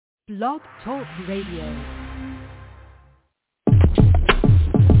Blog Talk Radio.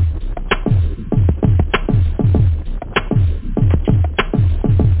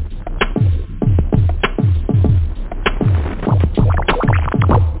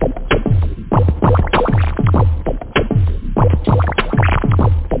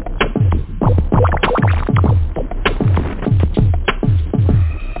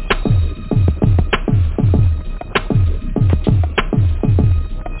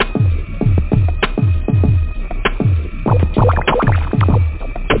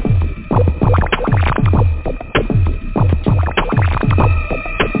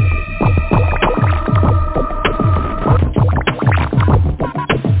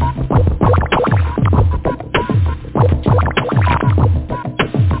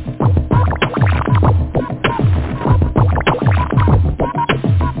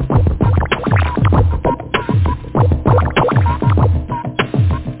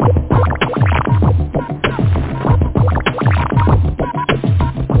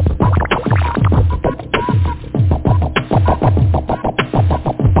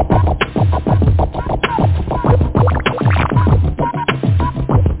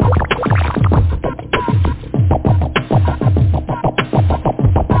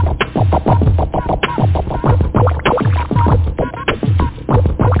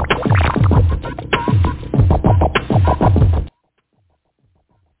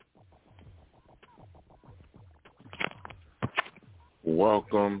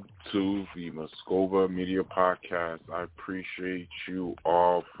 Welcome to the Moscova Media Podcast. I appreciate you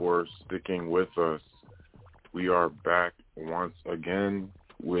all for sticking with us. We are back once again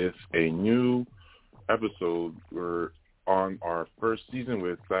with a new episode. We're on our first season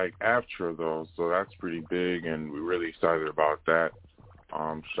with SAG-AFTRA, though, so that's pretty big, and we're really excited about that.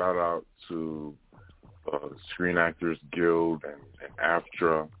 Shout out to the Screen Actors Guild and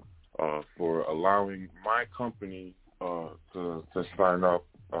AFTRA for allowing my company to sign up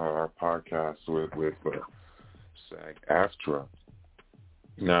our podcast with SAG-AFTRA.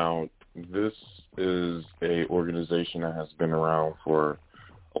 Now, this is a organization that has been around for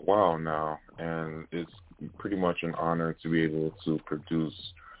a while now, and it's pretty much an honor to be able to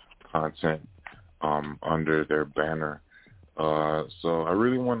produce content under their banner. So I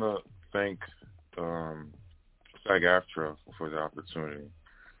really want to thank SAG-AFTRA for the opportunity.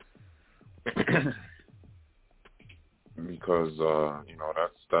 Because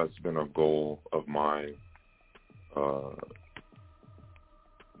that's been a goal of mine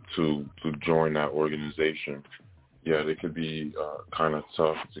to join that organization. Yet it could be kind of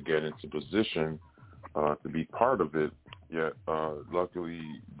tough to get into position to be part of it. Yet luckily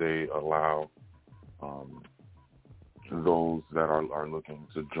they allow those that are looking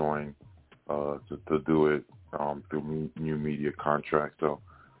to join to do it through new media contracts. So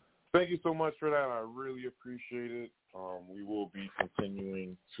thank you so much for that. I really appreciate it. We will be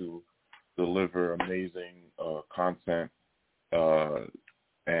continuing to deliver amazing content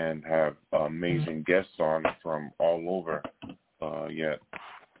and have amazing guests on from all over. Yet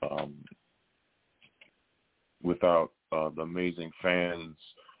without the amazing fans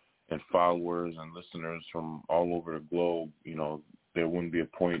and followers and listeners from all over the globe, there wouldn't be a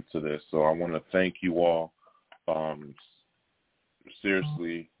point to this. So I want to thank you all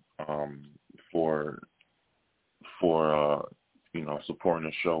seriously for supporting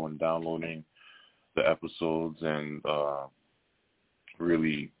the show and downloading the episodes and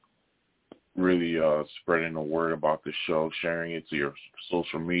really spreading the word about the show, sharing it to your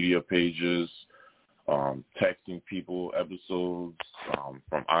social media pages, texting people episodes from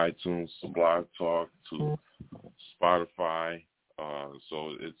iTunes to Blog Talk to Spotify.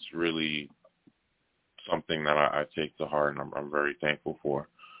 So it's really something that I take to heart, and I'm very thankful for.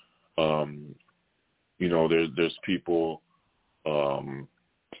 There's people all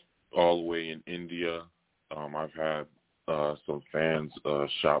the way in India. I've had some fans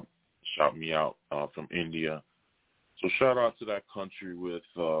shout me out from India. So shout out to that country with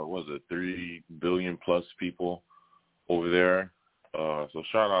 3 billion plus people over there. So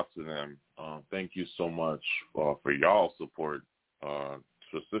shout out to them. Thank you so much for y'all's support,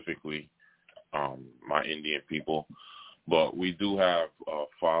 specifically my Indian people. But we do have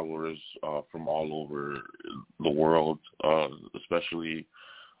followers from all over the world, especially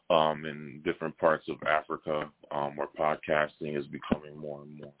in different parts of Africa, where podcasting is becoming more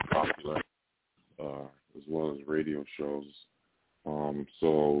and more popular, as well as radio shows.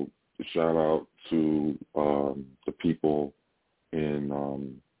 So shout out to the people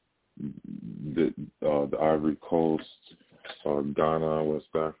in the Ivory Coast, Ghana,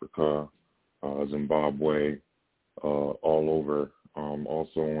 West Africa, Zimbabwe, all over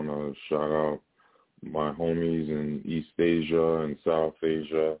Also want to shout out my homies in East Asia and South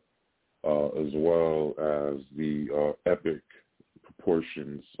Asia, as well as the epic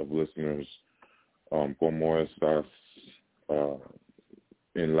proportions of listeners, como estas,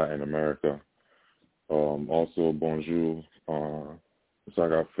 in Latin America. Also, bonjour,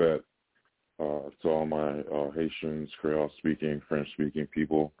 sagafet, to all my Haitians, Creole-speaking, French-speaking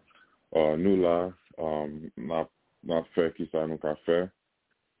people. Nula, not fe quizá nunca fe.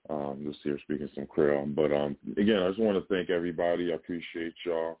 Just here speaking some Creole. But again, I just want to thank everybody. I appreciate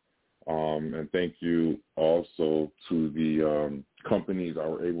y'all. And thank you also to the companies that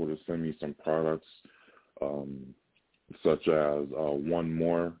were able to send me some products, such as One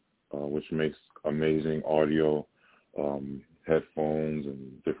More, which makes amazing audio, headphones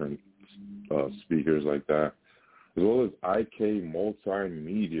and different speakers like that, as well as IK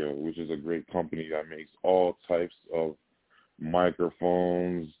Multimedia, which is a great company that makes all types of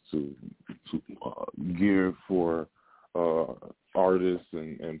microphones to gear for artists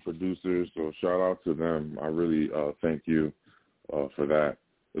and producers. So shout out to them. I really thank you for that,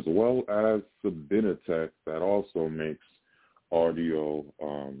 as well as Sabinatech, that also makes audio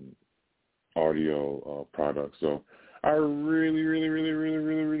products. So I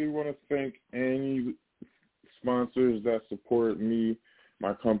really want to thank any sponsors that support me,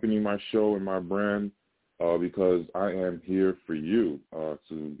 my company, my show, and my brand, because I am here for you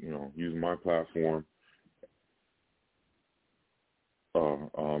to use my platform,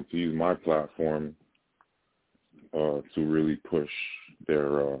 to really push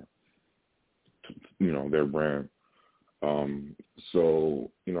their their brand.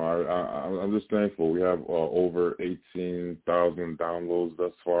 So I'm just thankful. We have over 18,000 downloads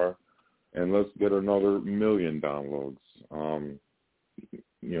thus far, and let's get another 1 million downloads.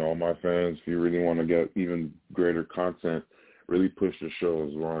 My fans, if you really want to get even greater content, really push the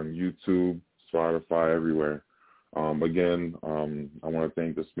shows. We're on YouTube, Spotify, everywhere. Again, I want to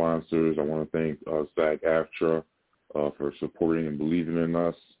thank the sponsors. I want to thank SAG-AFTRA for supporting and believing in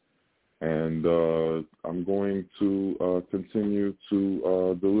us. And I'm going to continue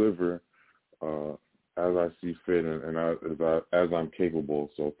to deliver as I see fit and as I'm capable.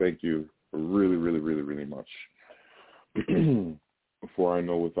 So thank you really much. Before I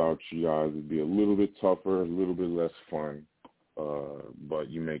know, without you guys, it'd be a little bit tougher, a little bit less fun, but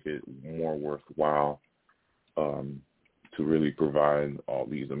you make it more worthwhile to really provide all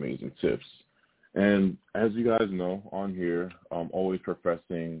these amazing tips. And as you guys know, on here, I'm always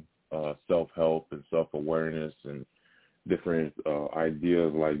professing self-help and self-awareness and different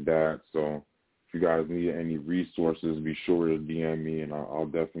ideas like that. So if you guys need any resources, be sure to DM me, and I'll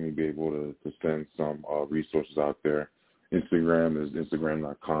definitely be able to send some resources out there. Instagram is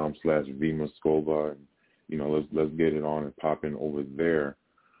instagram.com/vmascoba, and let's get it on and popping over there.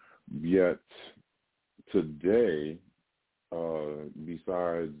 Yet today,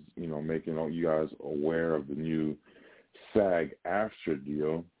 besides making all you guys aware of the new SAG-AFTRA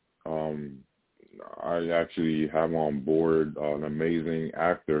deal, I actually have on board an amazing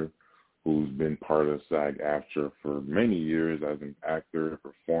actor who's been part of SAG-AFTRA for many years as an actor,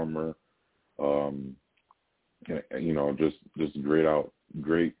 performer, just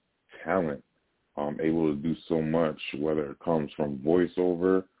great talent, able to do so much, whether it comes from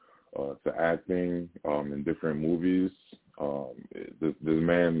voiceover to acting in different movies. This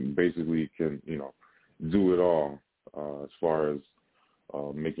man basically can, do it all as far as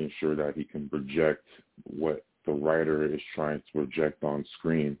making sure that he can project what the writer is trying to project on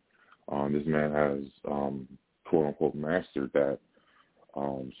screen. This man has, quote unquote, mastered that.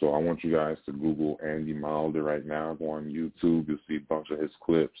 So I want you guys to Google Andy Milder right now. Go on YouTube. You'll see a bunch of his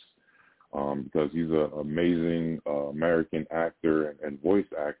clips because he's an amazing American actor and voice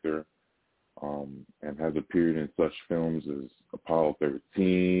actor, and has appeared in such films as Apollo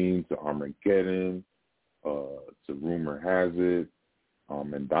 13, to Armageddon, to Rumor Has It,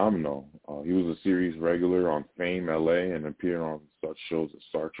 and Domino. He was a series regular on Fame LA and appeared on such shows as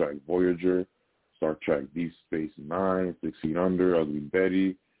Star Trek Voyager, Star Trek Deep Space Nine, 6 Feet Under, Ugly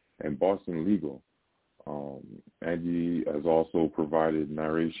Betty, and Boston Legal. Andy has also provided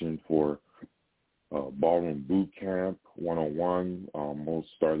narration for Ballroom Boot Camp, 101, Most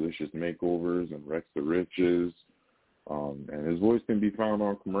Starlicious Makeovers, and Rex the Riches. And his voice can be found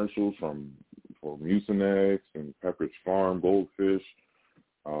on commercials for Mucinex and Pepperidge Farm, Goldfish.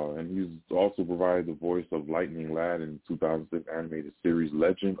 And he's also provided the voice of Lightning Lad in 2006 animated series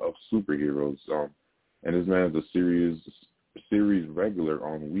Legend of Superheroes. And his man is a series regular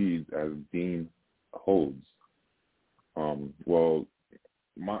on Weeds as Dean Hodes. Well,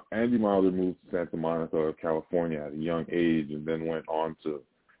 Andy Wilder moved to Santa Monica, California at a young age, and then went on to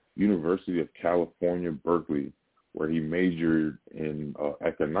University of California, Berkeley, where he majored in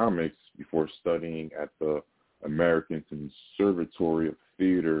economics before studying at the American Conservatory of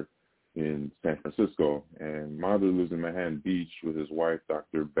Theater in San Francisco. And Wilder lives in Manhattan Beach with his wife,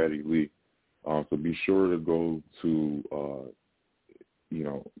 Dr. Betty Lee. So be sure to go to,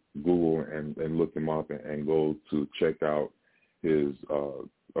 Google and look him up and go to check out his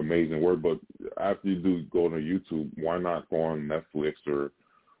amazing work. But after you do go to YouTube, why not go on Netflix or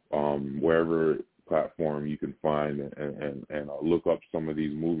wherever platform you can find and look up some of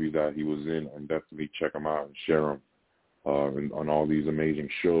these movies that he was in, and definitely check them out and share them on all these amazing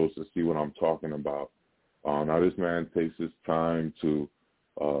shows to see what I'm talking about. Now this man takes his time to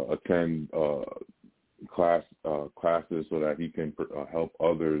attend classes so that he can help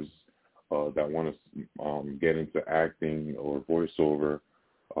others that want to get into acting or voiceover,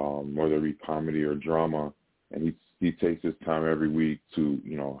 whether it be comedy or drama. And he takes his time every week to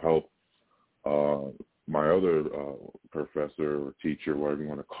help my other professor or teacher, whatever you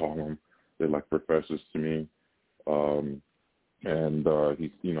want to call them. They're like professors to me.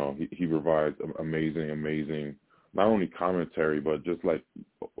 He provides amazing, not only commentary, but just like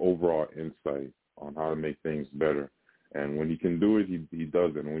overall insight on how to make things better. And when he can do it, he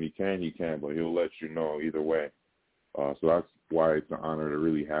does it. And when he can't, but he'll let you know either way. So that's why it's an honor to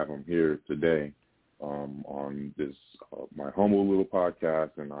really have him here today on this, my humble little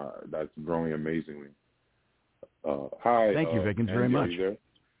podcast, and that's growing amazingly. Hi. Thank you, Vickens, very Andy, much. Are you there?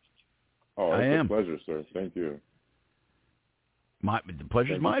 Oh, it's a pleasure, sir. Thank you. The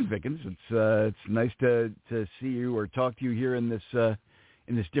pleasure's mine, Vickens. It's nice to see you or talk to you here in this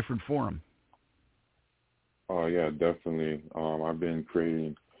different forum. Oh yeah, definitely. I've been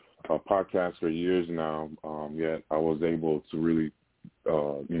creating a podcast for years now. Yet I was able to really,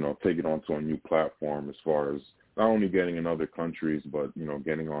 take it onto a new platform as far as not only getting in other countries, but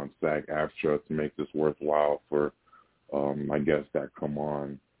getting on SAG-AFTRA to make this worthwhile for my guests that come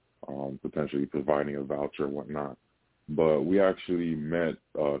on, potentially providing a voucher and whatnot. But we actually met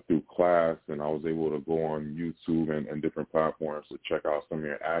through class, and I was able to go on YouTube and different platforms to check out some of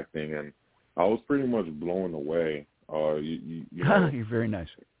your acting, and I was pretty much blown away. You're very nice.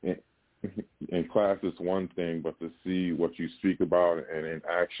 In class, it's one thing, but to see what you speak about and in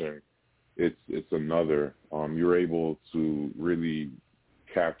action, it's another. You're able to really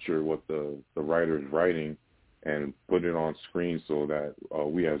capture what the writer is writing and put it on screen so that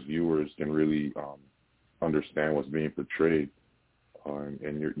we as viewers can really understand what's being portrayed,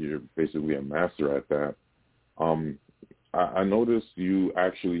 and you're basically a master at that. I noticed you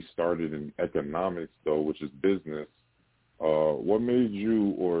actually started in economics, though, which is business. What made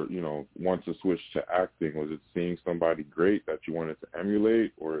you, want to switch to acting? Was it seeing somebody great that you wanted to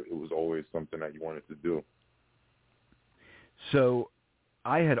emulate, or it was always something that you wanted to do? So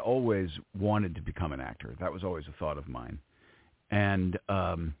I had always wanted to become an actor. That was always a thought of mine. And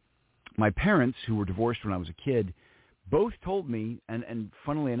my parents, who were divorced when I was a kid, both told me, and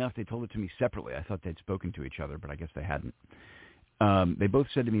funnily enough, they told it to me separately. I thought they'd spoken to each other, but I guess they hadn't. They both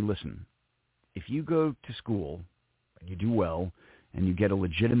said to me, listen, if you go to school, you do well, and you get a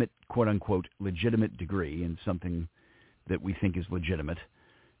legitimate, quote-unquote, legitimate degree in something that we think is legitimate,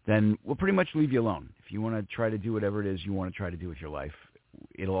 then we'll pretty much leave you alone. If you want to try to do whatever it is you want to try to do with your life,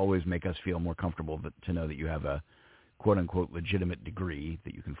 it'll always make us feel more comfortable to know that you have a, quote-unquote, legitimate degree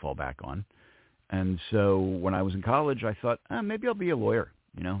that you can fall back on. And so when I was in college, I thought, maybe I'll be a lawyer.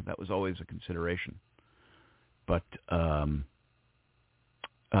 That was always a consideration. But so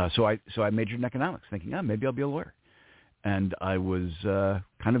I majored in economics, thinking, maybe I'll be a lawyer. And I was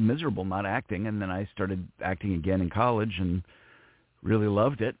kind of miserable not acting, and then I started acting again in college and really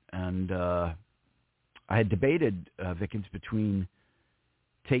loved it. And I had debated, Vickens, between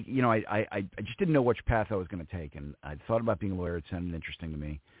I just didn't know which path I was going to take, and I thought about being a lawyer. It sounded interesting to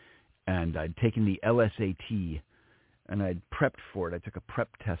me. And I'd taken the LSAT, and I'd prepped for it. I took a prep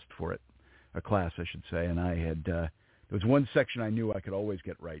test for it, a class, I should say, and I had there was one section I knew I could always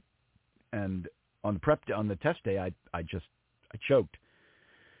get right. And on the test day, I choked.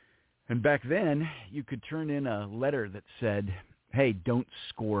 And back then, you could turn in a letter that said, hey, don't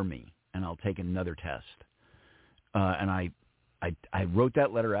score me, and I'll take another test. And I wrote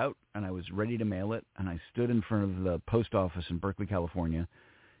that letter out, and I was ready to mail it, and I stood in front of the post office in Berkeley, California,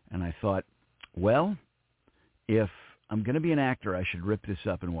 and I thought, well, if I'm going to be an actor, I should rip this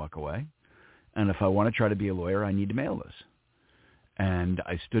up and walk away. And if I want to try to be a lawyer, I need to mail this. And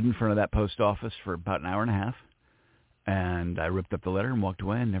I stood in front of that post office for about an hour and a half, and I ripped up the letter and walked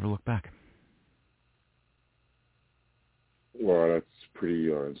away and never looked back. Well, that's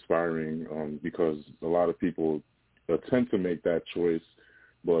pretty inspiring because a lot of people tend to make that choice,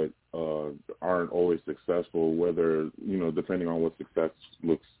 but aren't always successful, whether, depending on what success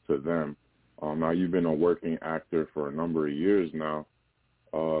looks to them. Now, you've been a working actor for a number of years now.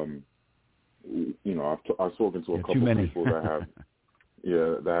 I've spoken to a couple of people that have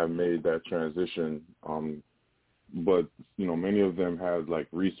that have made that transition. But, many of them have like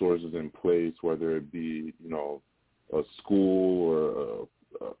resources in place, whether it be, a school or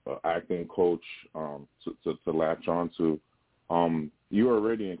a acting coach to latch on to. You're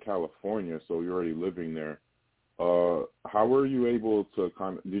already in California, so you're already living there. How were you able to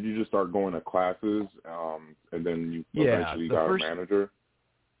did you just start going to classes and then you eventually got a manager?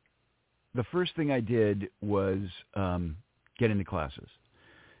 The first thing I did was get into classes.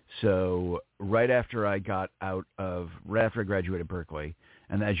 So right after I graduated Berkeley,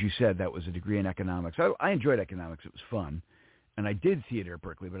 and as you said, that was a degree in economics. I enjoyed economics. It was fun. And I did theater at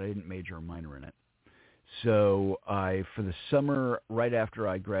Berkeley, but I didn't major or minor in it. So for the summer, right after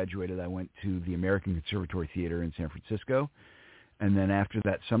I graduated, I went to the American Conservatory Theater in San Francisco. And then after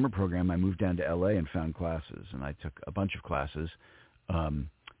that summer program, I moved down to L.A. and found classes. And I took a bunch of classes.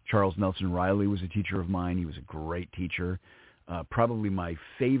 Charles Nelson Riley was a teacher of mine. He was a great teacher. Probably my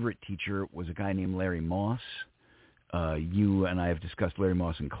favorite teacher was a guy named Larry Moss. You and I have discussed Larry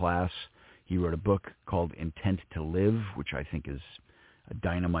Moss in class. He wrote a book called Intent to Live, which I think is a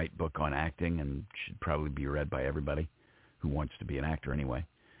dynamite book on acting and should probably be read by everybody who wants to be an actor anyway.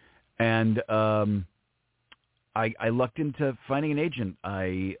 And I lucked into finding an agent.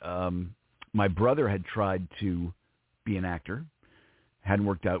 My brother had tried to be an actor. Hadn't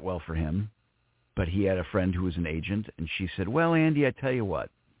worked out well for him. But he had a friend who was an agent, and she said, well, Andy, I tell you what,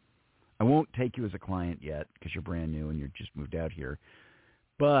 I won't take you as a client yet because you're brand new and you're just moved out here,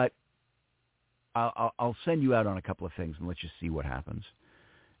 but I'll send you out on a couple of things and let's just see what happens.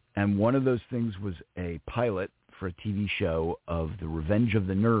 And one of those things was a pilot for a TV show of The Revenge of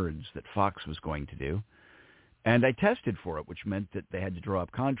the Nerds that Fox was going to do. And I tested for it, which meant that they had to draw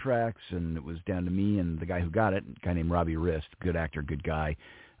up contracts, and it was down to me and the guy who got it, a guy named Robbie Rist, good actor, good guy.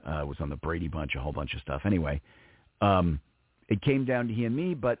 Was on the Brady Bunch, a whole bunch of stuff. Anyway, it came down to he and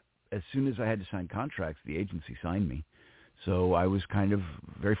me, but as soon as I had to sign contracts, the agency signed me. So I was kind of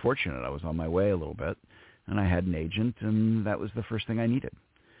very fortunate. I was on my way a little bit, and I had an agent, and that was the first thing I needed.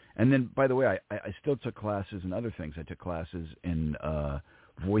 And then, by the way, I still took classes in other things. I took classes in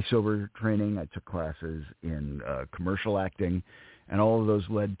voiceover training. I took classes in commercial acting, and all of those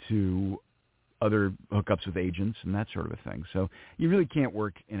led to other hookups with agents and that sort of a thing. So you really can't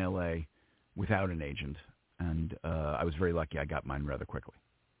work in L.A. without an agent. And I was very lucky. I got mine rather quickly.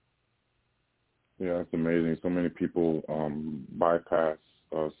 Yeah, that's amazing. So many people bypass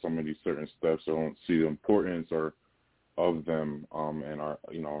some of these certain steps or don't see the importance of them and are,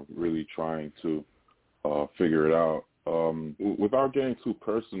 really trying to figure it out. Without getting too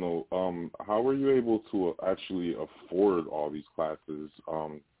personal, how were you able to actually afford all these classes?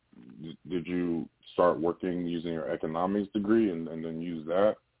 Did you start working using your economics degree and then use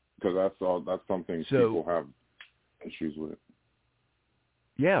that? Because that's something people have issues with.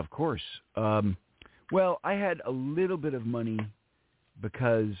 Yeah, of course. Well, I had a little bit of money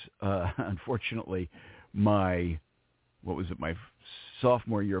because, unfortunately, my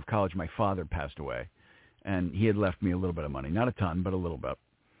sophomore year of college, my father passed away, and he had left me a little bit of money, not a ton, but a little bit.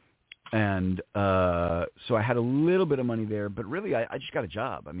 And so I had a little bit of money there, but really I just got a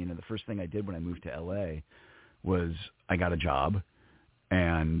job. I mean, the first thing I did when I moved to L.A. was I got a job,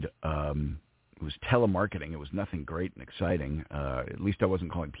 and it was telemarketing. It was nothing great and exciting. At least I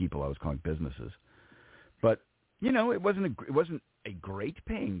wasn't calling people. I was calling businesses. But, it wasn't a great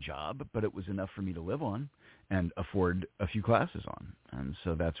paying job, but it was enough for me to live on and afford a few classes on. And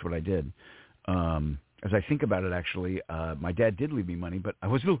so that's what I did. As I think about it, actually, my dad did leave me money, but I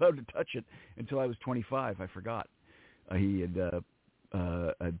wasn't allowed to touch it until I was 25. I forgot. He had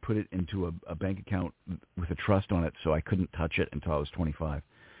put it into a bank account with a trust on it, so I couldn't touch it until I was 25.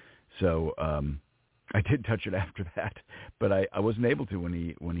 So I did touch it after that, but I wasn't able to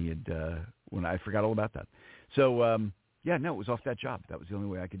when I forgot all about that. So it was off that job. That was the only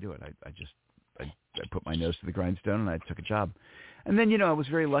way I could do it. I put my nose to the grindstone and I took a job. And then, I was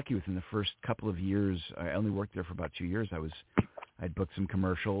very lucky within the first couple of years. I only worked there for about 2 years. I'd booked some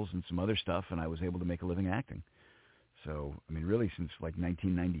commercials and some other stuff, and I was able to make a living acting. So, I mean, really since like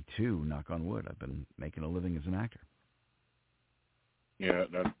 1992, knock on wood, I've been making a living as an actor. Yeah,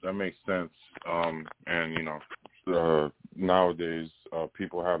 that makes sense. Nowadays,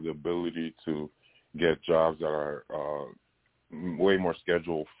 people have the ability to get jobs that are way more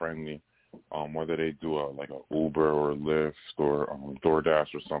schedule friendly. whether they do like a Uber or Lyft or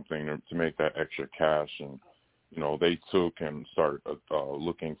DoorDash or something to make that extra cash. And, they too can start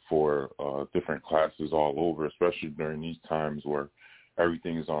looking for different classes all over, especially during these times where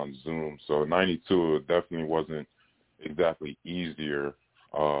everything's on Zoom. So 92, it definitely wasn't exactly easier,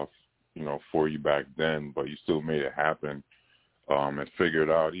 for you back then, but you still made it happen and figured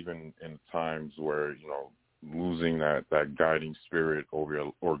out, even in times where, losing that guiding spirit over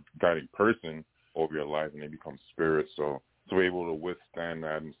your, or guiding person over your life, and they become spirit. So to be able to withstand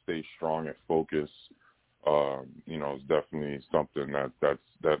that and stay strong and focused, is definitely something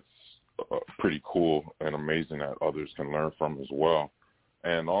that's pretty cool and amazing that others can learn from as well.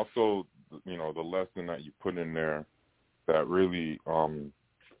 And also, the lesson that you put in there that really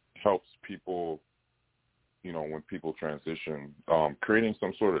helps people, when people transition, creating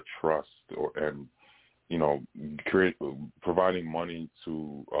some sort of trust providing money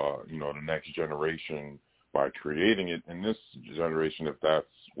to, the next generation by creating it in this generation, if that's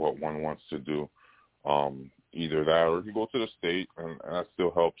what one wants to do. Either that, or if you go to the state, and that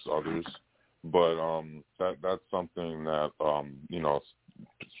still helps others. But that's something that,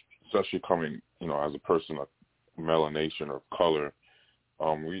 especially coming, as a person of melanation or color,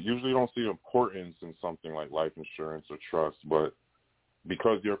 we usually don't see importance in something like life insurance or trust. But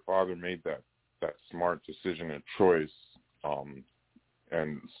because your father made that smart decision and choice,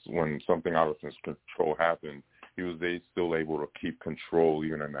 and when something out of his control happened, he was still able to keep control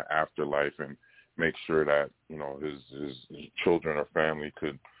even in the afterlife and make sure that, his children or family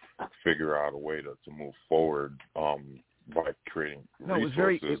could figure out a way to move forward by creating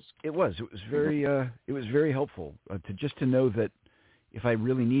resources. It was very helpful to know that if I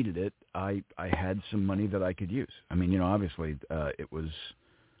really needed it, I had some money that I could use. I mean, obviously it was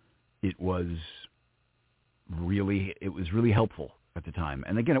really helpful at the time.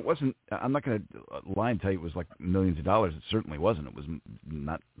 And again, it wasn't, I'm not going to lie and tell you it was like millions of dollars. It certainly wasn't. It was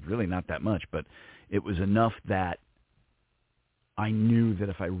not that much, but it was enough that I knew that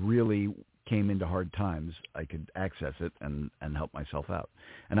if I really came into hard times, I could access it and help myself out.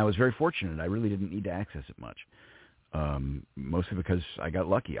 And I was very fortunate. I really didn't need to access it much. Mostly because I got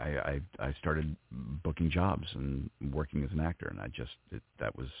lucky. I started booking jobs and working as an actor, and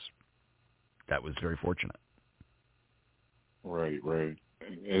that was very fortunate. Right.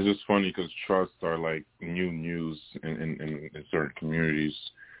 It's just funny because trusts are like new news in certain communities,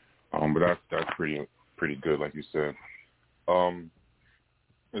 but that's pretty good, like you said.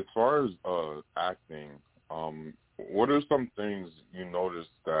 As far as acting, what are some things you noticed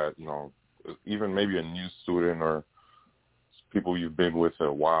that even maybe a new student or people you've been with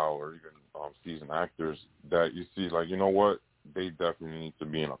a while, or even seasoned actors, that you see like, what, they definitely need to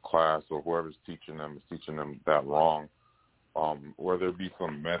be in a class, or whoever's teaching them is teaching them that wrong? Where there be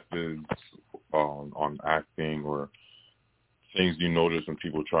some methods on acting or things you notice when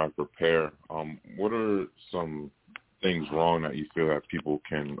people try to prepare. What are some things wrong that you feel that people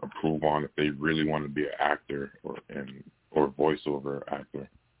can improve on if they really want to be an actor or voiceover actor?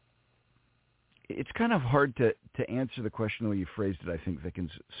 It's kind of hard to answer the question the way you phrased it, I think,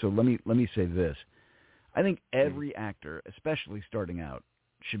 Vickens. So let me say this. I think every actor, especially starting out,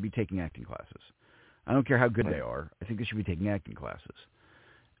 should be taking acting classes. I don't care how good they are. I think they should be taking acting classes.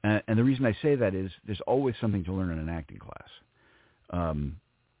 And the reason I say that is there's always something to learn in an acting class.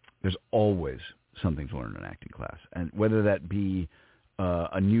 There's always something to learn in an acting class. And whether that be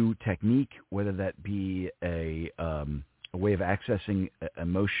a new technique, whether that be a way of accessing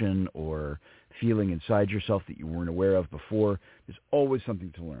emotion or feeling inside yourself that you weren't aware of before, there's always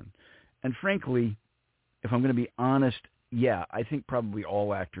something to learn. And frankly, if I'm going to be honest, yeah, I think probably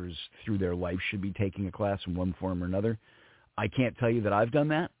all actors through their life should be taking a class in one form or another. I can't tell you that I've done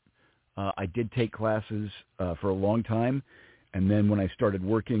that. I did take classes for a long time, and then when I started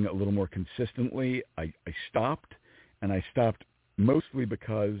working a little more consistently, I stopped, and I stopped mostly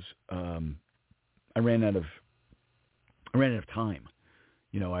because I ran out of time.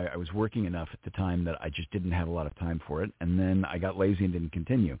 I was working enough at the time that I just didn't have a lot of time for it, and then I got lazy and didn't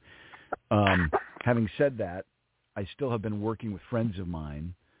continue. Having said that, I still have been working with friends of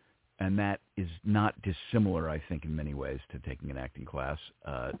mine, and that is not dissimilar, I think, in many ways to taking an acting class.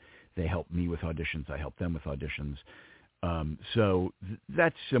 They help me with auditions. I help them with auditions. So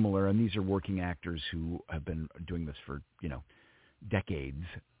that's similar, and these are working actors who have been doing this for, decades.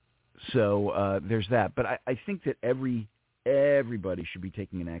 So there's that. But I think that everybody should be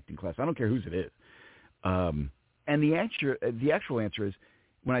taking an acting class. I don't care whose it is. And the actual answer is,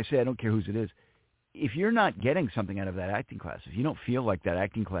 when I say I don't care whose it is, if you're not getting something out of that acting class, if you don't feel like that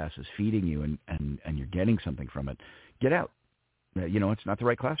acting class is feeding you and you're getting something from it, get out. It's not the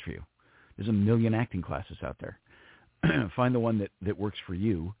right class for you. There's a million acting classes out there. Find the one that works for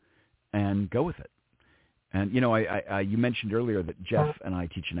you and go with it. And, you mentioned earlier that Jeff and I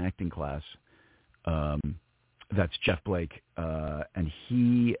teach an acting class. That's Jeff Blake. And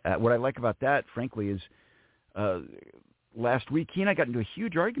he, what I like about that, frankly, is last week he and I got into a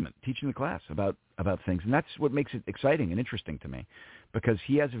huge argument teaching the class about things. And that's what makes it exciting and interesting to me, because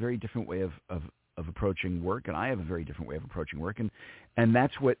he has a very different way of approaching work, and I have a very different way of approaching work. And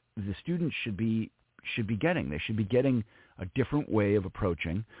that's what the students should be getting. They should be getting a different way of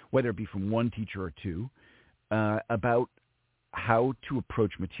approaching, whether it be from one teacher or two, about how to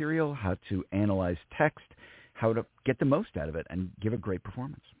approach material, how to analyze text, how to get the most out of it and give a great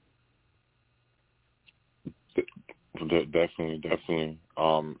performance. Definitely. And,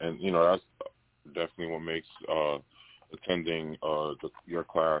 that's definitely what makes attending your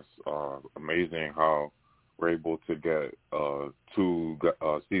class amazing, how we're able to get two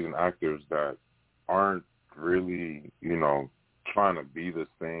seasoned actors that aren't really, trying to be the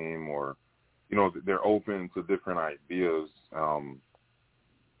same, or, they're open to different ideas.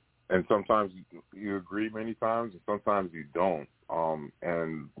 And sometimes you agree many times, and sometimes you don't.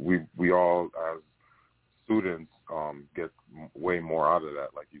 And we all, as students, get way more out of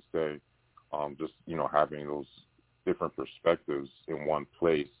that, like you say, just, having those different perspectives in one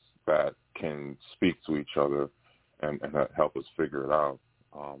place that can speak to each other and help us figure it out.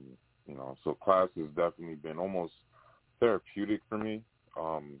 So class has definitely been almost therapeutic for me,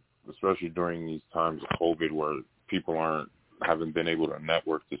 especially during these times of COVID where people haven't been able to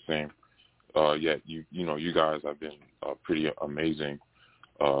network the same. Yet you guys have been pretty amazing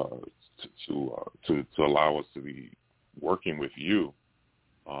to allow us to be working with you.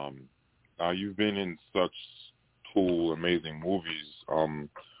 Now you've been in such cool, amazing movies.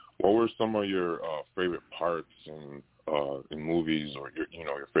 What were some of your favorite parts in movies, or your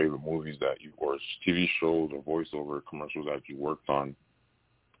favorite movies or TV shows or voiceover commercials that you worked on?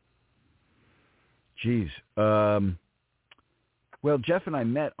 Geez. Well, Jeff and I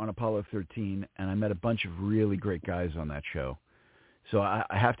met on Apollo 13, and I met a bunch of really great guys on that show. So I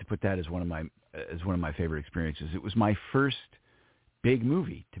have to put that as one of my favorite experiences. It was my first big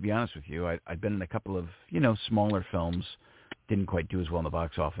movie, to be honest with you. I'd been in a couple of smaller films, didn't quite do as well in the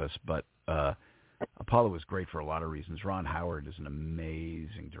box office, but Apollo was great for a lot of reasons. Ron Howard is an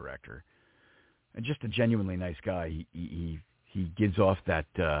amazing director, and just a genuinely nice guy. He gives off that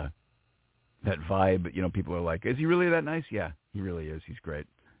vibe. People are like, is he really that nice? Yeah, he really is. He's great.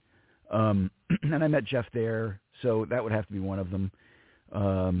 And I met Jeff there, so that would have to be one of them.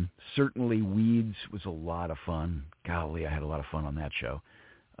 Certainly Weeds was a lot of fun. Golly, I had a lot of fun on that show.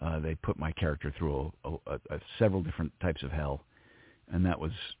 They put my character through several different types of hell, and that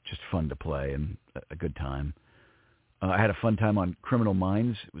was just fun to play and a good time. I had a fun time on Criminal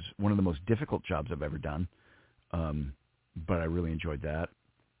Minds. It was one of the most difficult jobs I've ever done, but I really enjoyed that.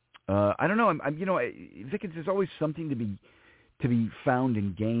 I don't know. Vickens, there's always something to be found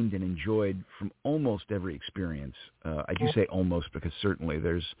and gained and enjoyed from almost every experience. I do say almost because certainly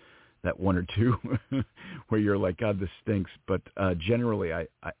there's that one or two where you're like, God, this stinks. But generally, I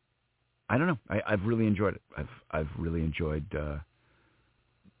don't know. I've really enjoyed it. I've really enjoyed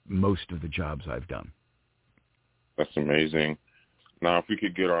most of the jobs I've done. That's amazing. Now, if we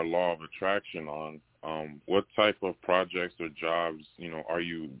could get our law of attraction on, what type of projects or jobs, are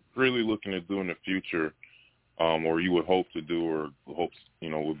you really looking to do in the future, or you would hope to do, or hopes,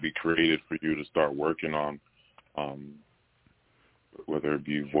 would be created for you to start working on, whether it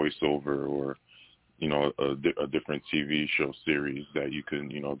be voiceover or, a different TV show series that you can,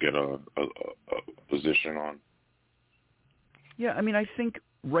 get a position on? Yeah, I think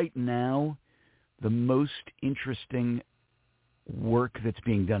right now the most interesting work that's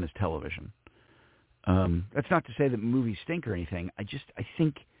being done is television. That's not to say that movies stink or anything. I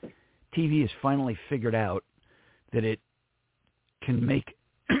think TV has finally figured out that it can make,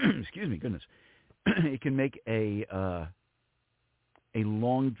 excuse me, goodness, it can make a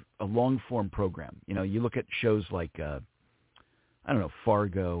long form program. You look at shows like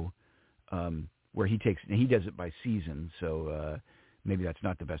Fargo, where he does it by season. So maybe that's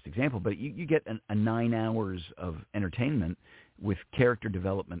not the best example, but you get a 9 hours of entertainment with character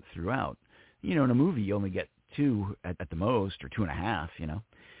development throughout. In a movie, you only get 2 at the most, or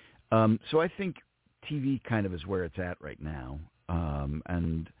 2.5, So I think TV kind of is where it's at right now.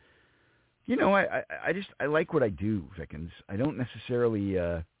 And, I like what I do, Vickens. I don't necessarily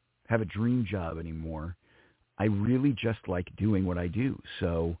have a dream job anymore. I really just like doing what I do.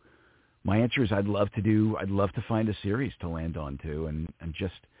 So my answer is I'd love to find a series to land onto and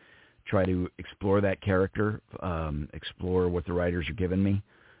just try to explore that character, explore what the writers are giving me.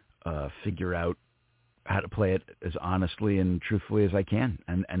 figure out how to play it as honestly and truthfully as I can,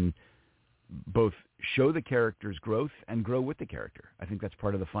 and both show the character's growth and grow with the character. I think that's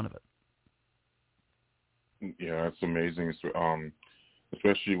part of the fun of it. Yeah, it's amazing.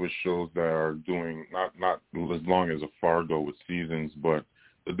 Especially with shows that are doing not as long as a Fargo with seasons, but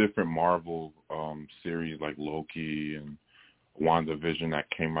the different Marvel series like Loki and WandaVision that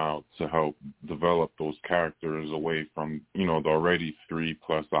came out to help develop those characters away from, the already 3+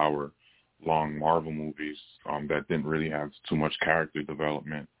 hour long Marvel movies that didn't really have too much character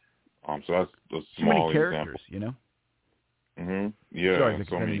development. So that's a small too many characters, example. Yeah. Sorry, Vic,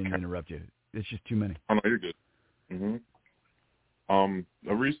 so I didn't many mean to interrupt you. It's just too many. Oh, no, you're good.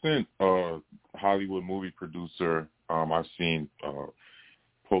 A recent Hollywood movie producer I've seen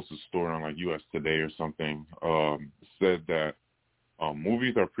post a story on like US Today or something, said that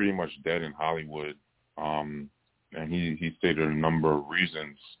movies are pretty much dead in Hollywood, and he stated a number of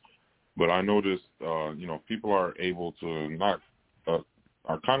reasons. But I noticed, people are able to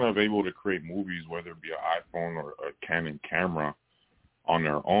are kind of able to create movies, whether it be an iPhone or a Canon camera, on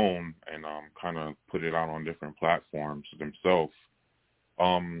their own, and kind of put it out on different platforms themselves.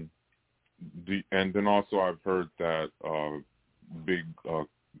 And then also I've heard that big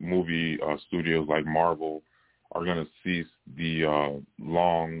movie studios like Marvel are going to cease the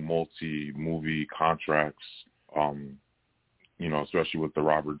long multi-movie contracts, especially with the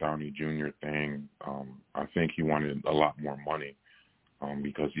Robert Downey Jr. thing. I think he wanted a lot more money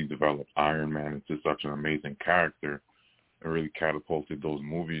because he developed Iron Man into such an amazing character and really catapulted those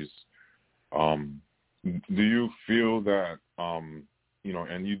movies. Do you feel that, and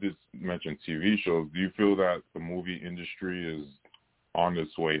you just mentioned TV shows, do you feel that the movie industry is on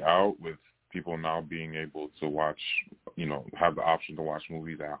its way out with people now being able to watch, have the option to watch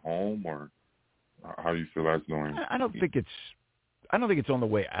movies at home, or how do you feel that's going? I don't think it's on the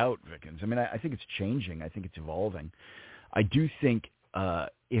way out, Vickens. I mean, I think it's changing. I think it's evolving. I do think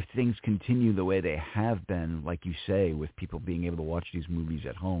if things continue the way they have been, like you say, with people being able to watch these movies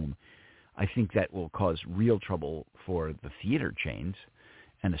at home, I think that will cause real trouble for the theater chains,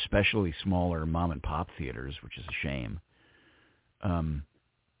 and especially smaller mom-and-pop theaters, which is a shame.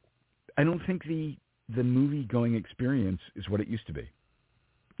 I don't think the movie-going experience is what it used to be.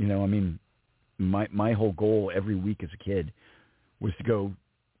 My whole goal every week as a kid was to go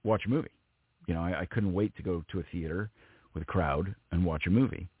watch a movie. I couldn't wait to go to a theater with a crowd and watch a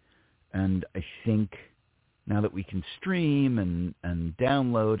movie. And I think now that we can stream and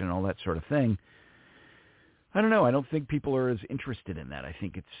download and all that sort of thing, I don't know. I don't think people are as interested in that. I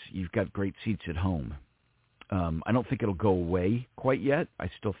think you've got great seats at home. I don't think it'll go away quite yet. I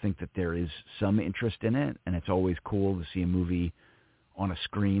still think that there is some interest in it, and it's always cool to see a movie on a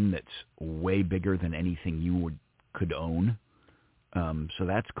screen that's way bigger than anything you could own. So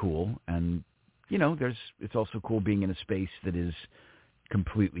that's cool. And, it's also cool being in a space that is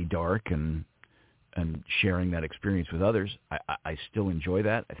completely dark and sharing that experience with others. I still enjoy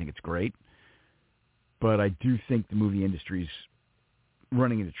that. I think it's great. But I do think the movie industry's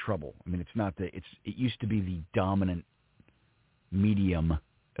running into trouble. I mean, it used to be the dominant medium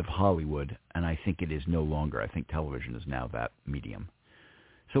of Hollywood, and I think it is no longer. I think television is now that medium.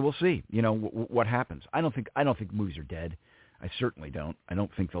 So we'll see, what happens. I don't think movies are dead. I certainly don't. I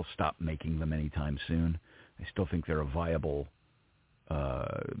don't think they'll stop making them anytime soon. I still think they're a viable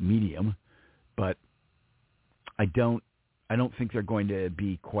medium, but I don't think they're going to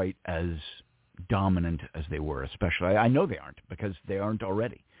be quite as dominant as they were. Especially, I know they aren't, because they aren't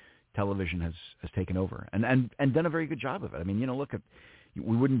already. Television has taken over and done a very good job of it. I mean,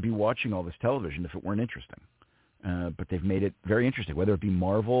 we wouldn't be watching all this television if it weren't interesting. But they've made it very interesting, whether it be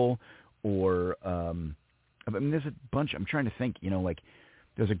Marvel or there's a bunch. I'm trying to think.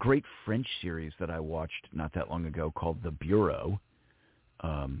 There's a great French series that I watched not that long ago called The Bureau,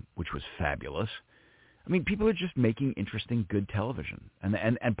 which was fabulous. I mean, people are just making interesting, good television,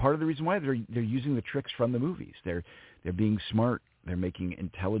 and part of the reason why they're using the tricks from the movies. They're being smart. They're making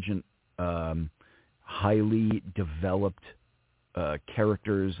intelligent, highly developed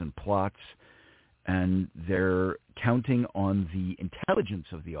characters and plots, and they're counting on the intelligence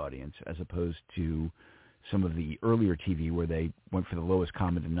of the audience as opposed to some of the earlier TV where they went for the lowest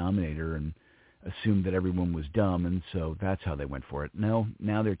common denominator and assumed that everyone was dumb, and so that's how they went for it. Now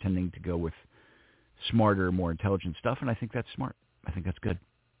they're tending to go with smarter, more intelligent stuff, and I think that's smart. I think that's good.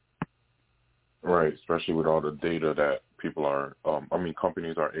 Right, especially with all the data that people are,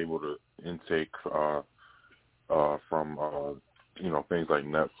 companies are able to intake from things like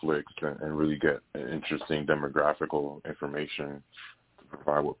Netflix and really get interesting demographical information to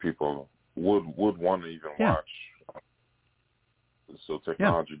provide what people would want to even watch. So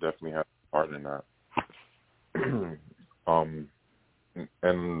technology definitely has a part in that.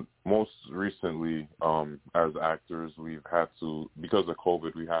 And most recently, as actors, we've had to, because of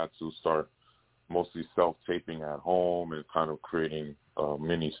COVID, we had to start mostly self-taping at home and kind of creating a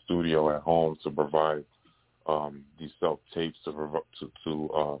mini studio at home to provide these self-tapes to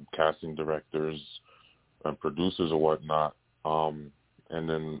casting directors and producers or whatnot. And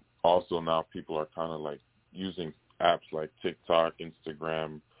then also now people are kind of like using apps like TikTok,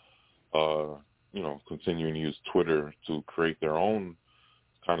 Instagram, continuing to use Twitter to create their own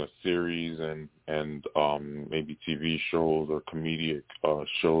kind of series and maybe TV shows or comedic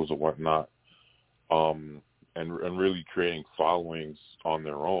shows or whatnot, and really creating followings on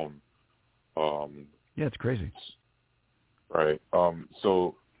their own. Yeah, it's crazy. Right.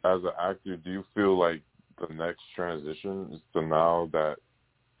 So as an actor, do you feel like the next transition is to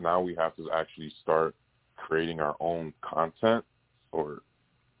now we have to actually start creating our own content, or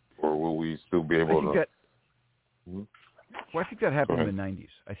will we still be able to? Well, I think that happened in the 90s.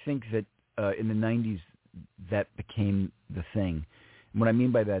 I think that in the 90s that became the thing. And what I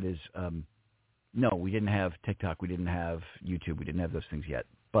mean by that is, no, we didn't have TikTok, we didn't have YouTube, we didn't have those things yet.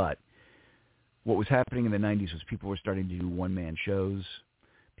 But what was happening in the 90s was people were starting to do one-man shows.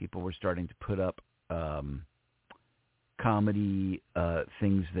 People were starting to put up comedy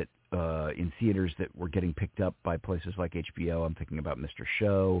things that in theaters that were getting picked up by places like HBO. I'm thinking about Mr.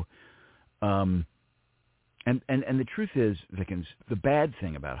 Show. And the truth is, Vickens, the bad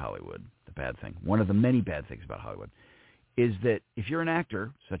thing about Hollywood, one of the many bad things about Hollywood, is that if you're an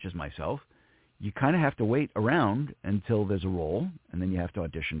actor, such as myself, you kind of have to wait around until there's a role, and then you have to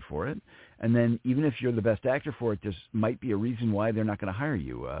audition for it. And then even if you're the best actor for it, there might be a reason why they're not going to hire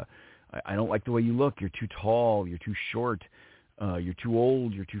you. I don't like the way you look. You're too tall. You're too short. You're too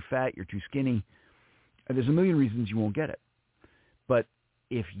old. You're too fat. You're too skinny. And there's a million reasons you won't get it. But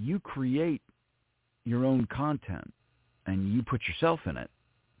if you create your own content and you put yourself in it,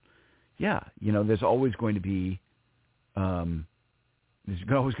 there's always going to be a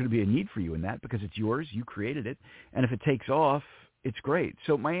need for you in that, because it's yours, you created it, and if it takes off, it's great.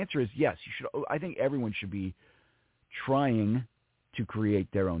 So my answer is yes. You should. I think everyone should be trying to create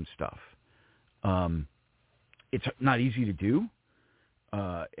their own stuff. It's not easy to do,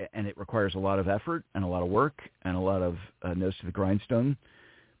 and it requires a lot of effort and a lot of work and a lot of nose to the grindstone.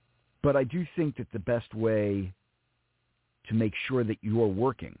 But I do think that the best way to make sure that you're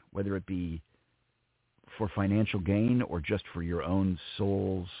working, whether it be for financial gain or just for your own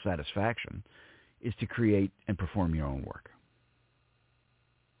soul's satisfaction, is to create and perform your own work.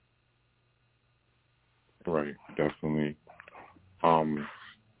 Right, definitely.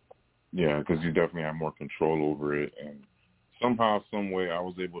 Because you definitely have more control over it. And somehow, some way, I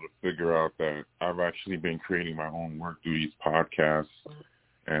was able to figure out that I've actually been creating my own work through these podcasts,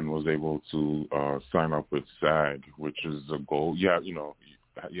 and was able to sign up with SAG, which is a goal. Yeah, you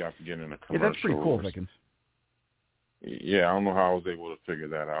have to get in a commercial. Yeah, that's pretty cool, Vickens. Yeah, I don't know how I was able to figure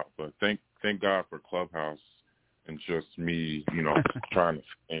that out, but thank God for Clubhouse and just me, trying to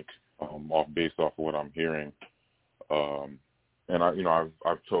think based off of what I'm hearing. And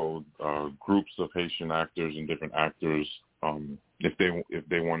I've told groups of Haitian actors and different actors if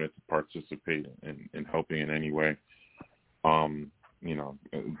they wanted to participate in helping in any way.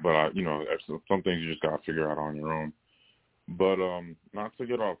 But some things you just gotta figure out on your own. But not to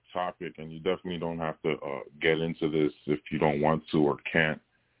get off topic, and you definitely don't have to get into this if you don't want to or can't.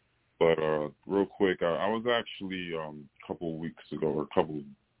 But real quick, I was actually a couple weeks ago, or a couple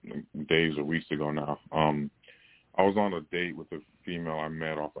days or weeks ago now, I was on a date with a female I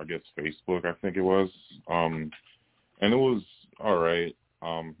met off, I guess, Facebook, I think it was. And it was all right.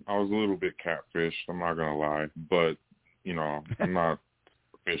 I was a little bit catfished, I'm not going to lie. But, I'm not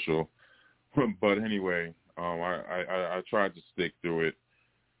official. But anyway, I tried to stick through it.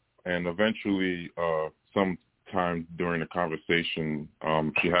 And eventually, sometime during the conversation,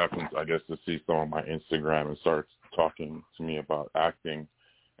 she happens, I guess, to see some of my Instagram and starts talking to me about acting.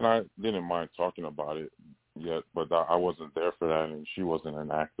 And I didn't mind talking about it yet, but I wasn't there for that, and she wasn't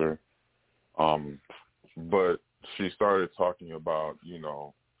an actor. But she started talking about,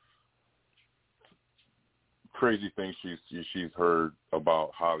 crazy things she's heard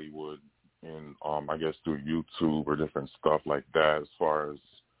about Hollywood, and I guess through YouTube or different stuff like that, as far as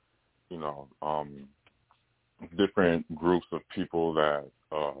different groups of people that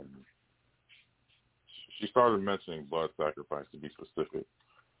she started mentioning blood sacrifice, to be specific.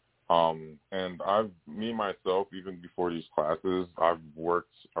 And me myself, even before these classes, I've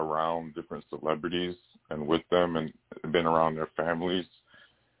worked around different celebrities and with them, and been around their families.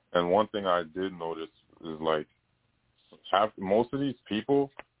 And one thing I did notice is, like, most of these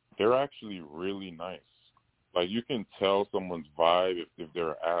people, they're actually really nice. Like, you can tell someone's vibe if they're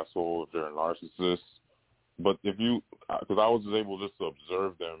an asshole, if they're a narcissist. But if you, because I was able just to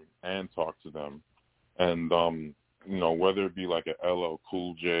observe them and talk to them, and you know, whether it be like an LL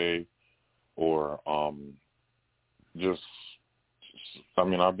Cool J or just, I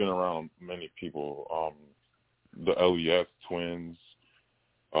mean, I've been around many people, the LES twins,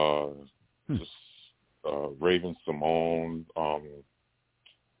 just Raven Simone,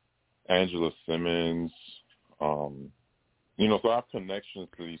 Angela Simmons, you know, so I have connections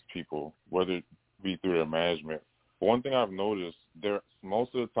to these people, whether it be through their management. But one thing I've noticed,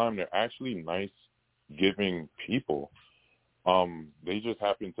 most of the time they're actually nice, giving people. They just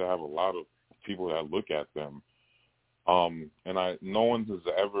happen to have a lot of people that look at them. And no one has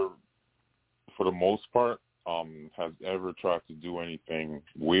ever, for the most part, has ever tried to do anything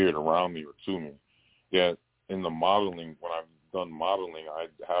weird around me or to me. Yet in the modeling, when I've done modeling, I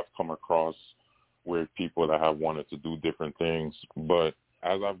have come across weird people that have wanted to do different things. But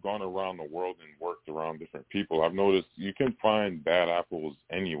as I've gone around the world and worked around different people, I've noticed you can find bad apples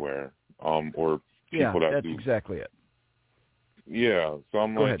anywhere, or people that do. Yeah, that's exactly it. Yeah, so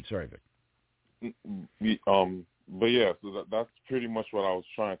I'm Go ahead, sorry, Vic. But yeah, so that's pretty much what I was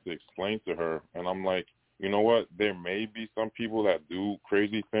trying to explain to her. And I'm like, you know what? There may be some people that do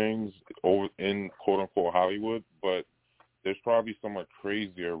crazy things over in quote-unquote Hollywood, but there's probably someone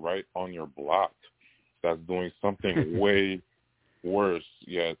crazier right on your block that's doing something way worse,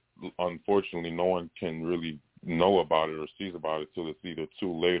 yet unfortunately no one can really know about it or sees about it till it's either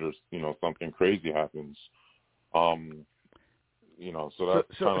too late or, you know, something crazy happens. You know, so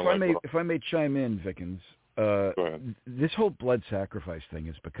that's so if I may chime in, Vickens, go ahead. This whole blood sacrifice thing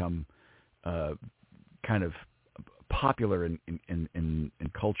has become kind of popular in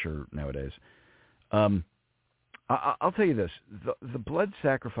culture nowadays. I'll tell you this: the blood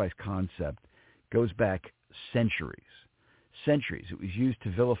sacrifice concept goes back centuries. It was used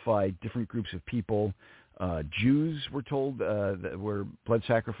to vilify different groups of people. Jews were told that were blood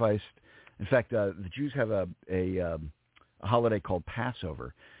sacrificed. In fact, the Jews have a holiday called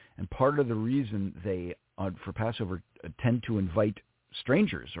Passover, and part of the reason they for Passover tend to invite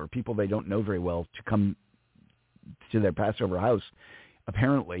strangers or people they don't know very well to come to their Passover house,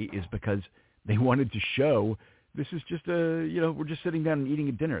 apparently, is because they wanted to show this is just we're just sitting down and eating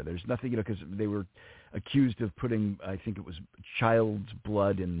a dinner. There's nothing, because they were accused of putting, I think it was child's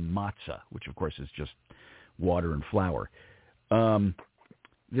blood in matzah, which of course is just water and flour.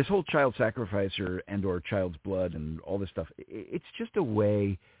 This whole child sacrificer and or child's blood and all this stuff, it's just a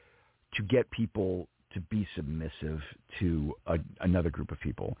way to get people to be submissive to another group of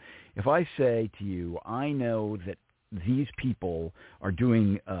people. If I say to you, I know that these people are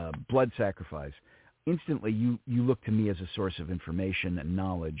doing blood sacrifice, instantly you look to me as a source of information and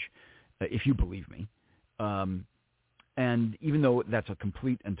knowledge, if you believe me. And even though that's a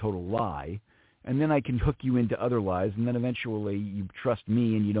complete and total lie, and then I can hook you into other lies, and then eventually you trust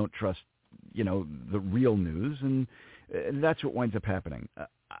me and you don't trust, the real news, and that's what winds up happening.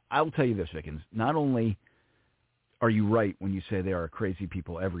 I'll tell you this, Vickens, not only are you right when you say there are crazy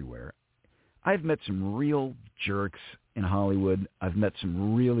people everywhere, I've met some real jerks in Hollywood. I've met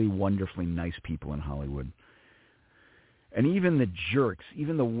some really wonderfully nice people in Hollywood. And even the jerks,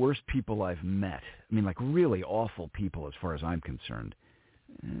 even the worst people I've met, I mean, like really awful people as far as I'm concerned,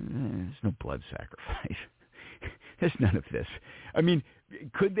 there's no blood sacrifice. There's none of this. I mean,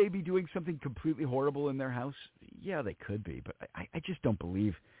 could they be doing something completely horrible in their house? Yeah, they could be. But I just don't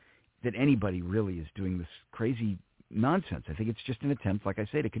believe that anybody really is doing this crazy nonsense. I think it's just an attempt, like I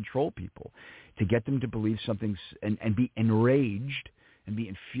say, to control people, to get them to believe something and be enraged and be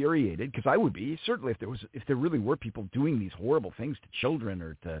infuriated, because I would be, certainly, if there really were people doing these horrible things to children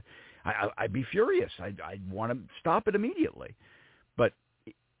or to, I'd be furious. I'd want to stop it immediately. But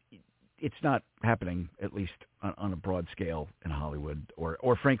it's not happening, at least on a broad scale in Hollywood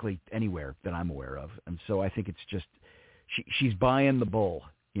or frankly anywhere that I'm aware of. And so I think it's just she's buying the bull,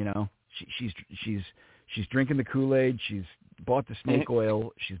 She's drinking the Kool-Aid. She's bought the snake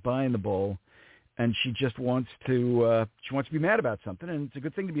oil. She's buying the bull, and she just wants to be mad about something. And it's a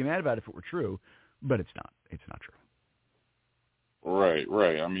good thing to be mad about if it were true, but it's not. It's not true.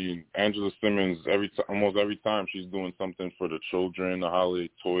 Right. I mean, Angela Simmons, almost every time she's doing something for the children, the holiday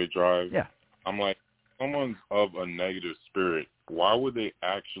toy drive. Yeah. I'm like, someone's of a negative spirit. Why would they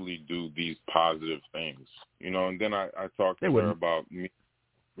actually do these positive things? And then I talked to her about me.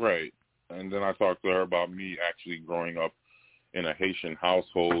 Right. And then I talked to her about me actually growing up in a Haitian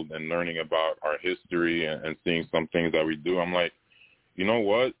household and learning about our history and seeing some things that we do. I'm like, you know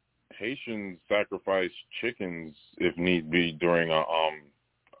what? Haitians sacrifice chickens if need be during a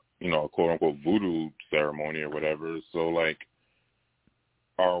a quote unquote voodoo ceremony or whatever. So like,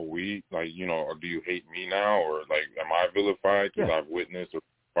 are we like, or do you hate me now, or like, am I vilified because I've witnessed or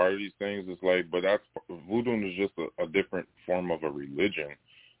part of these things? It's like, but that's voodoo is just a different form of a religion.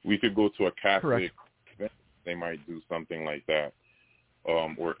 We could go to a Catholic, they might do something like that,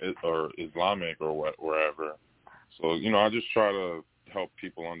 or Islamic or wherever. So I just try to help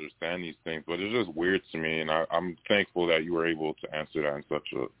people understand these things, but it's just weird to me, and I'm thankful that you were able to answer that in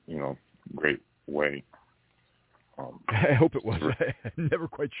such a great way. I hope it was. I'm never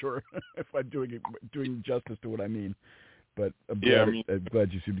quite sure if I'm doing justice to what I mean, but I'm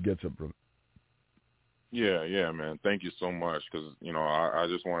glad you seem to get something from it. Yeah, man. Thank you so much, because I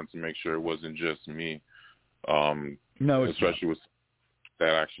just wanted to make sure it wasn't just me. No, especially with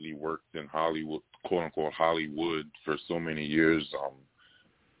that actually worked in Hollywood, quote unquote Hollywood, for so many years.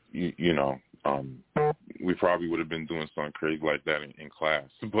 We probably would have been doing something crazy like that in class.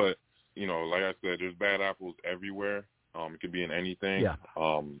 But like I said, there's bad apples everywhere. It could be in anything. Yeah.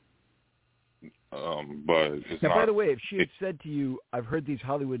 But it's now, not. By the way, if she had said to you, "I've heard these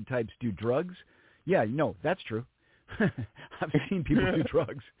Hollywood types do drugs," yeah, no, that's true. I've seen people do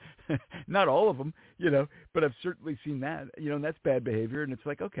drugs. Not all of them, but I've certainly seen that. And that's bad behavior, and it's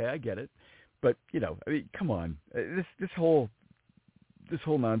like, okay, I get it. But I mean, come on, this whole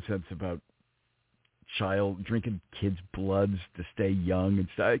nonsense about drinking kids' bloods to stay young and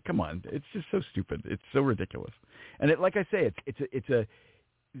stuff. Come on, it's just so stupid. It's so ridiculous. And like I say,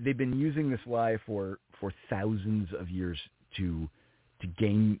 they've been using this lie for thousands of years to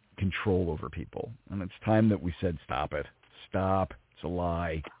gain control over people, and it's time that we said, stop it. Stop. It's a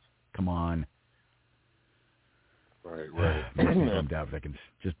lie. Come on. Right. It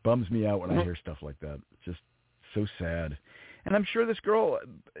just bums me out when I hear stuff like that. It's just so sad. And I'm sure this girl,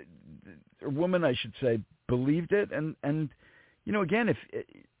 or woman, I should say, believed it. And again, if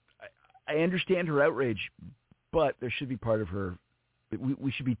I understand her outrage, but there should be part of her.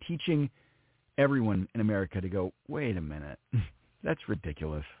 We should be teaching everyone in America to go, wait a minute, that's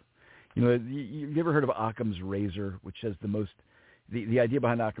ridiculous. You've ever heard of Occam's razor, which says the idea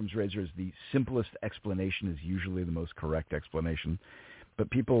behind Occam's razor is the simplest explanation is usually the most correct explanation. But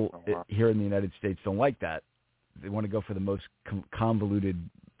people here in the United States don't like that. They want to go for the most convoluted,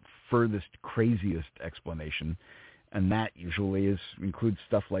 furthest, craziest explanation. And that usually includes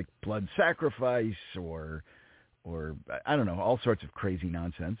stuff like blood sacrifice or I don't know, all sorts of crazy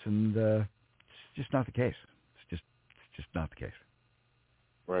nonsense. And it's just not the case. It's just not the case.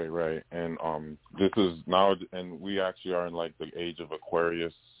 Right. And this is now, and we actually are in like the age of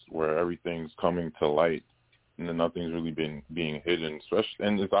Aquarius, where everything's coming to light, and then nothing's really been being hidden. Especially,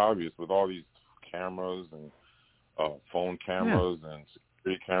 and it's obvious with all these cameras and phone cameras and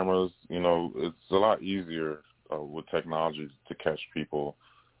security cameras. It's a lot easier with technology to catch people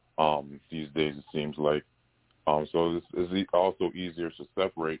these days. It seems like. So it's also easier to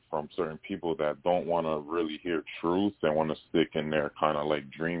separate from certain people that don't want to really hear truth and want to stick in their kind of like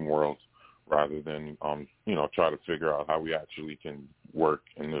dream world rather than, try to figure out how we actually can work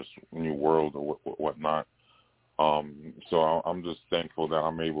in this new world or whatnot. So I'm just thankful that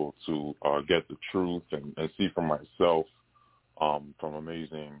I'm able to get the truth and see for myself from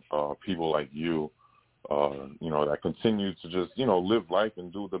amazing people like you, that continue to just, live life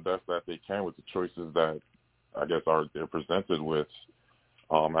and do the best that they can with the choices that I guess they're presented with,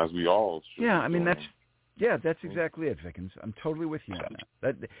 as we all should. Yeah, I mean, that's exactly it, Vickens. I'm totally with you on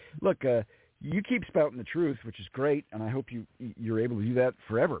that. Look, you keep spouting the truth, which is great, and I hope you're able to do that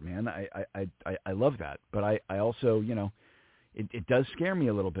forever, man. I love that. But I also, it does scare me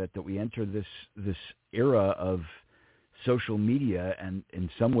a little bit that we enter this era of social media, and in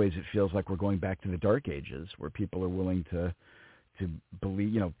some ways it feels like we're going back to the Dark Ages, where people are willing to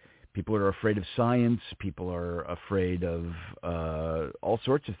believe, people are afraid of science. People are afraid of all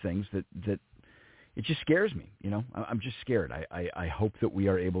sorts of things that it just scares me. I'm just scared. I hope that we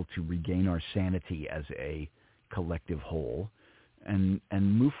are able to regain our sanity as a collective whole and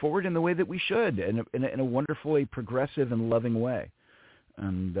move forward in the way that we should, in a wonderfully progressive and loving way.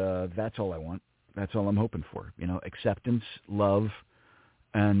 And that's all I want. That's all I'm hoping for. Acceptance, love,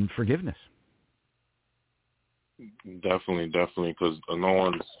 and forgiveness. Definitely, because no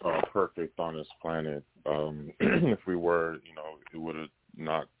one's perfect on this planet. If we were, it would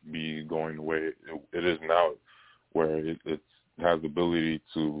not be going the way it is now, where it has the ability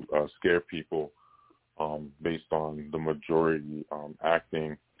to scare people based on the majority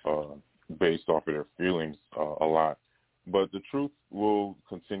acting based off of their feelings a lot. But the truth will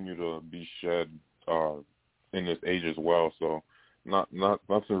continue to be shed in this age as well. So nothing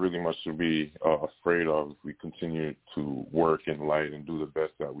really much to be afraid of. We continue to work in light and do the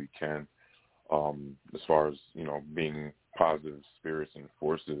best that we can, as far as, being positive spirits and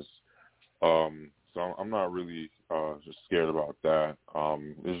forces. So I'm not really just scared about that.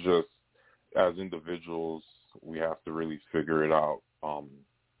 It's just, as individuals, we have to really figure it out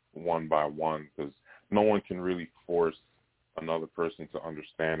one by one, because no one can really force another person to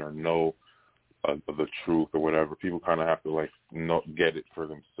understand or know the truth or whatever. People kind of have to get it for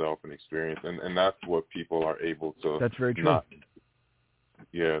themselves and experience, and that's what people are able to. That's very true.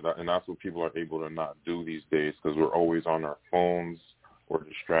 And that's what people are able to not do these days, because we're always on our phones or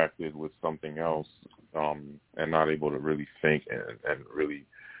distracted with something else, and not able to really think and really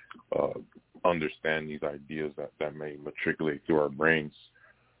understand these ideas that may matriculate through our brains.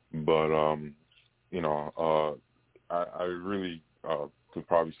 But I really could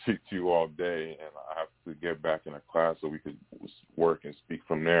probably speak to you all day, and I have to get back in a class so we could work and speak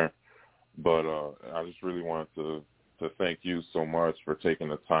from there. But I just really wanted to thank you so much for taking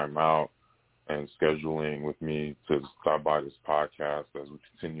the time out and scheduling with me to stop by this podcast as we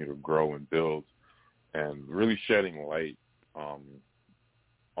continue to grow and build, and really shedding light on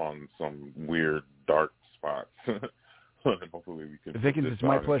some weird, dark spots. Hopefully we can. Vickens, it's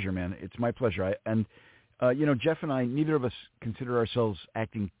my pleasure, man. It's my pleasure. Jeff and I, neither of us consider ourselves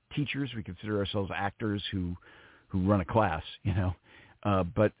acting teachers. We consider ourselves actors who run a class,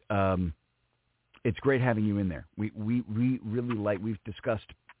 But it's great having you in there. We really like. We've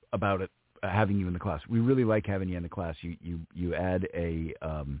discussed about it, having you in the class. We really like having you in the class. You add a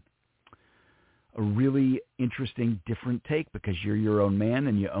really interesting, different take, because you're your own man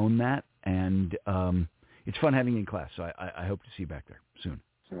and you own that, and it's fun having you in class. So I hope to see you back there soon.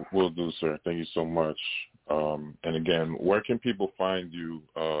 Will do, sir. Thank you so much. And again, where can people find you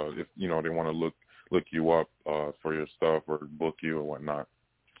if they want to look you up for your stuff or book you or whatnot?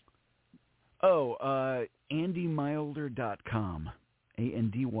 AndyMilder.com.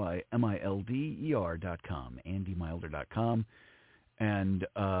 AndyMilder.com. AndyMilder.com. And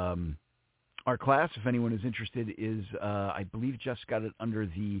our class, if anyone is interested, is I believe just got it under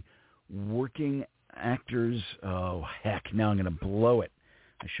the Working Actors. Oh heck! Now I'm going to blow it.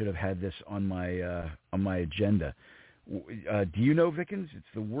 I should have had this on my agenda. Do you know, Vickens?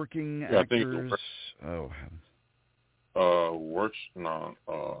 It's the Working Actors. Works. No.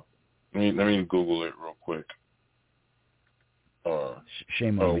 Let me Google it real quick.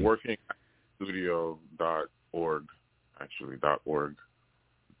 Shame on me. WorkingActorsStudio.org, actually, .org.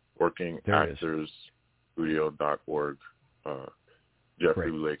 WorkingActorsStudio.org.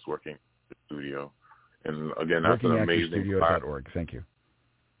 Jeffrey Lake's Working Studio. And again, that's an amazing class. .org. Thank you.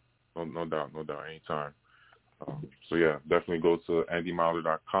 No doubt, anytime. So yeah, definitely go to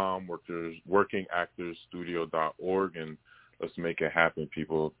AndyMilder.com, WorkingActorsStudio.org, and let's make it happen,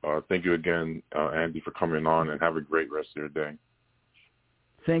 people. Thank you again, Andy, for coming on, and have a great rest of your day.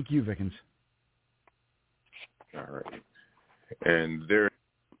 Thank you, Vickens. All right. And there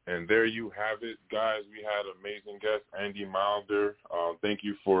you have it, guys. We had an amazing guest, Andy Milder. Thank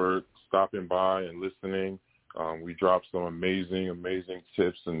you for stopping by and listening. We dropped some amazing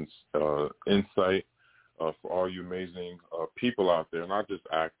tips and insight for all you amazing people out there, not just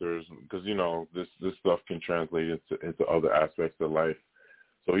actors, because this stuff can translate into other aspects of life.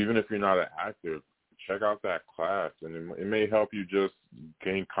 So even if you're not an actor, check out that class, and it may help you just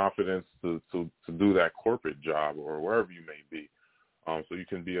gain confidence to do that corporate job or wherever you may be, so you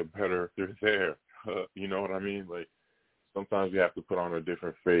can be a better actor there. You know what I mean? Like, sometimes we have to put on a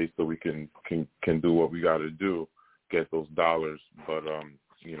different face so we can do what we got to do, get those dollars. But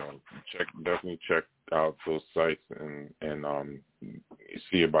definitely check out those sites and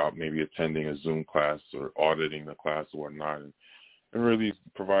see about maybe attending a Zoom class or auditing the class or whatnot, and really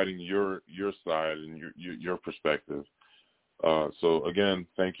providing your side and your perspective. So again,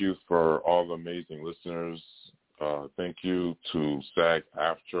 thank you for all the amazing listeners. Thank you to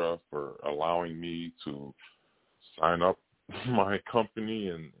SAG-AFTRA for allowing me to sign up my company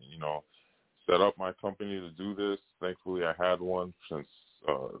and, set up my company to do this. Thankfully, I had one since,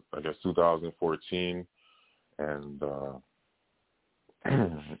 2014. And,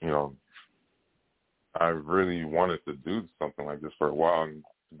 I really wanted to do something like this for a while, and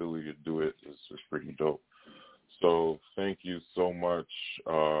the ability to do it is pretty dope. So thank you so much,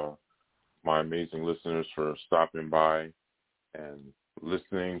 my amazing listeners, for stopping by and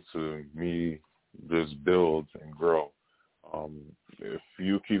listening to me just build and grow. If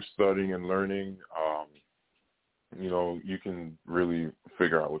you keep studying and learning, you can really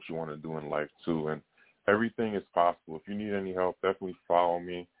figure out what you want to do in life too. And everything is possible. If you need any help, definitely follow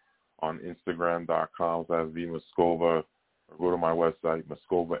me on Instagram.com/VMoscova, or go to my website,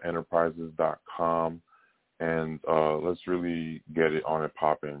 muscovaenterprises.com, and let's really get it on and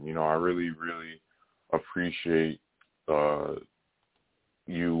popping. You know, I really, really appreciate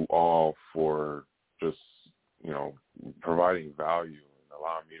you all for just, you know, providing value and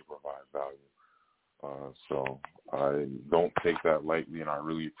allowing me to provide value. So I don't take that lightly, and I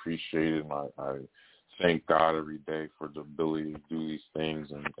really appreciate it. And I thank God every day for the ability to do these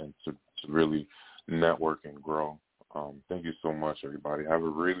things and to really network and grow. Thank you so much, everybody. Have a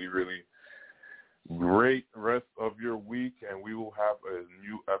really, really great rest of your week, and we will have a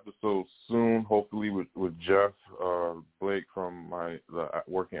new episode soon, hopefully with Jeff Blake from the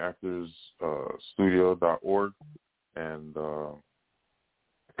Working Actors Studio.org. And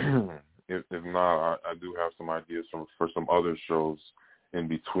if not, I do have some ideas for some other shows in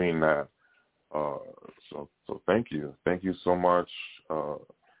between that. So thank you so much.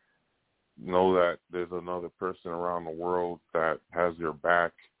 Know that there's another person around the world that has your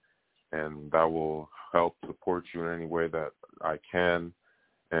back, and that will help support you in any way that I can.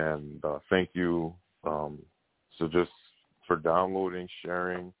 And thank you so just for downloading,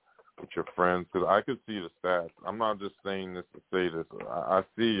 sharing with your friends, because I could see the stats. I'm not just saying this to say this. I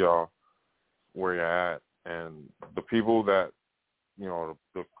see y'all where you're at, and the people that, you know,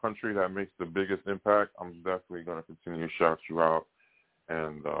 the country that makes the biggest impact, I'm definitely going to continue to shout you out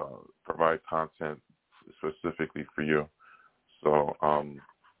and provide content specifically for you. So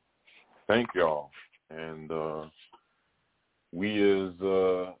thank y'all, and we is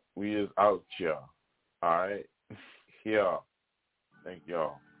out here. All right, here. Thank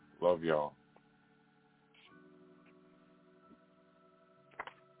y'all. Love y'all.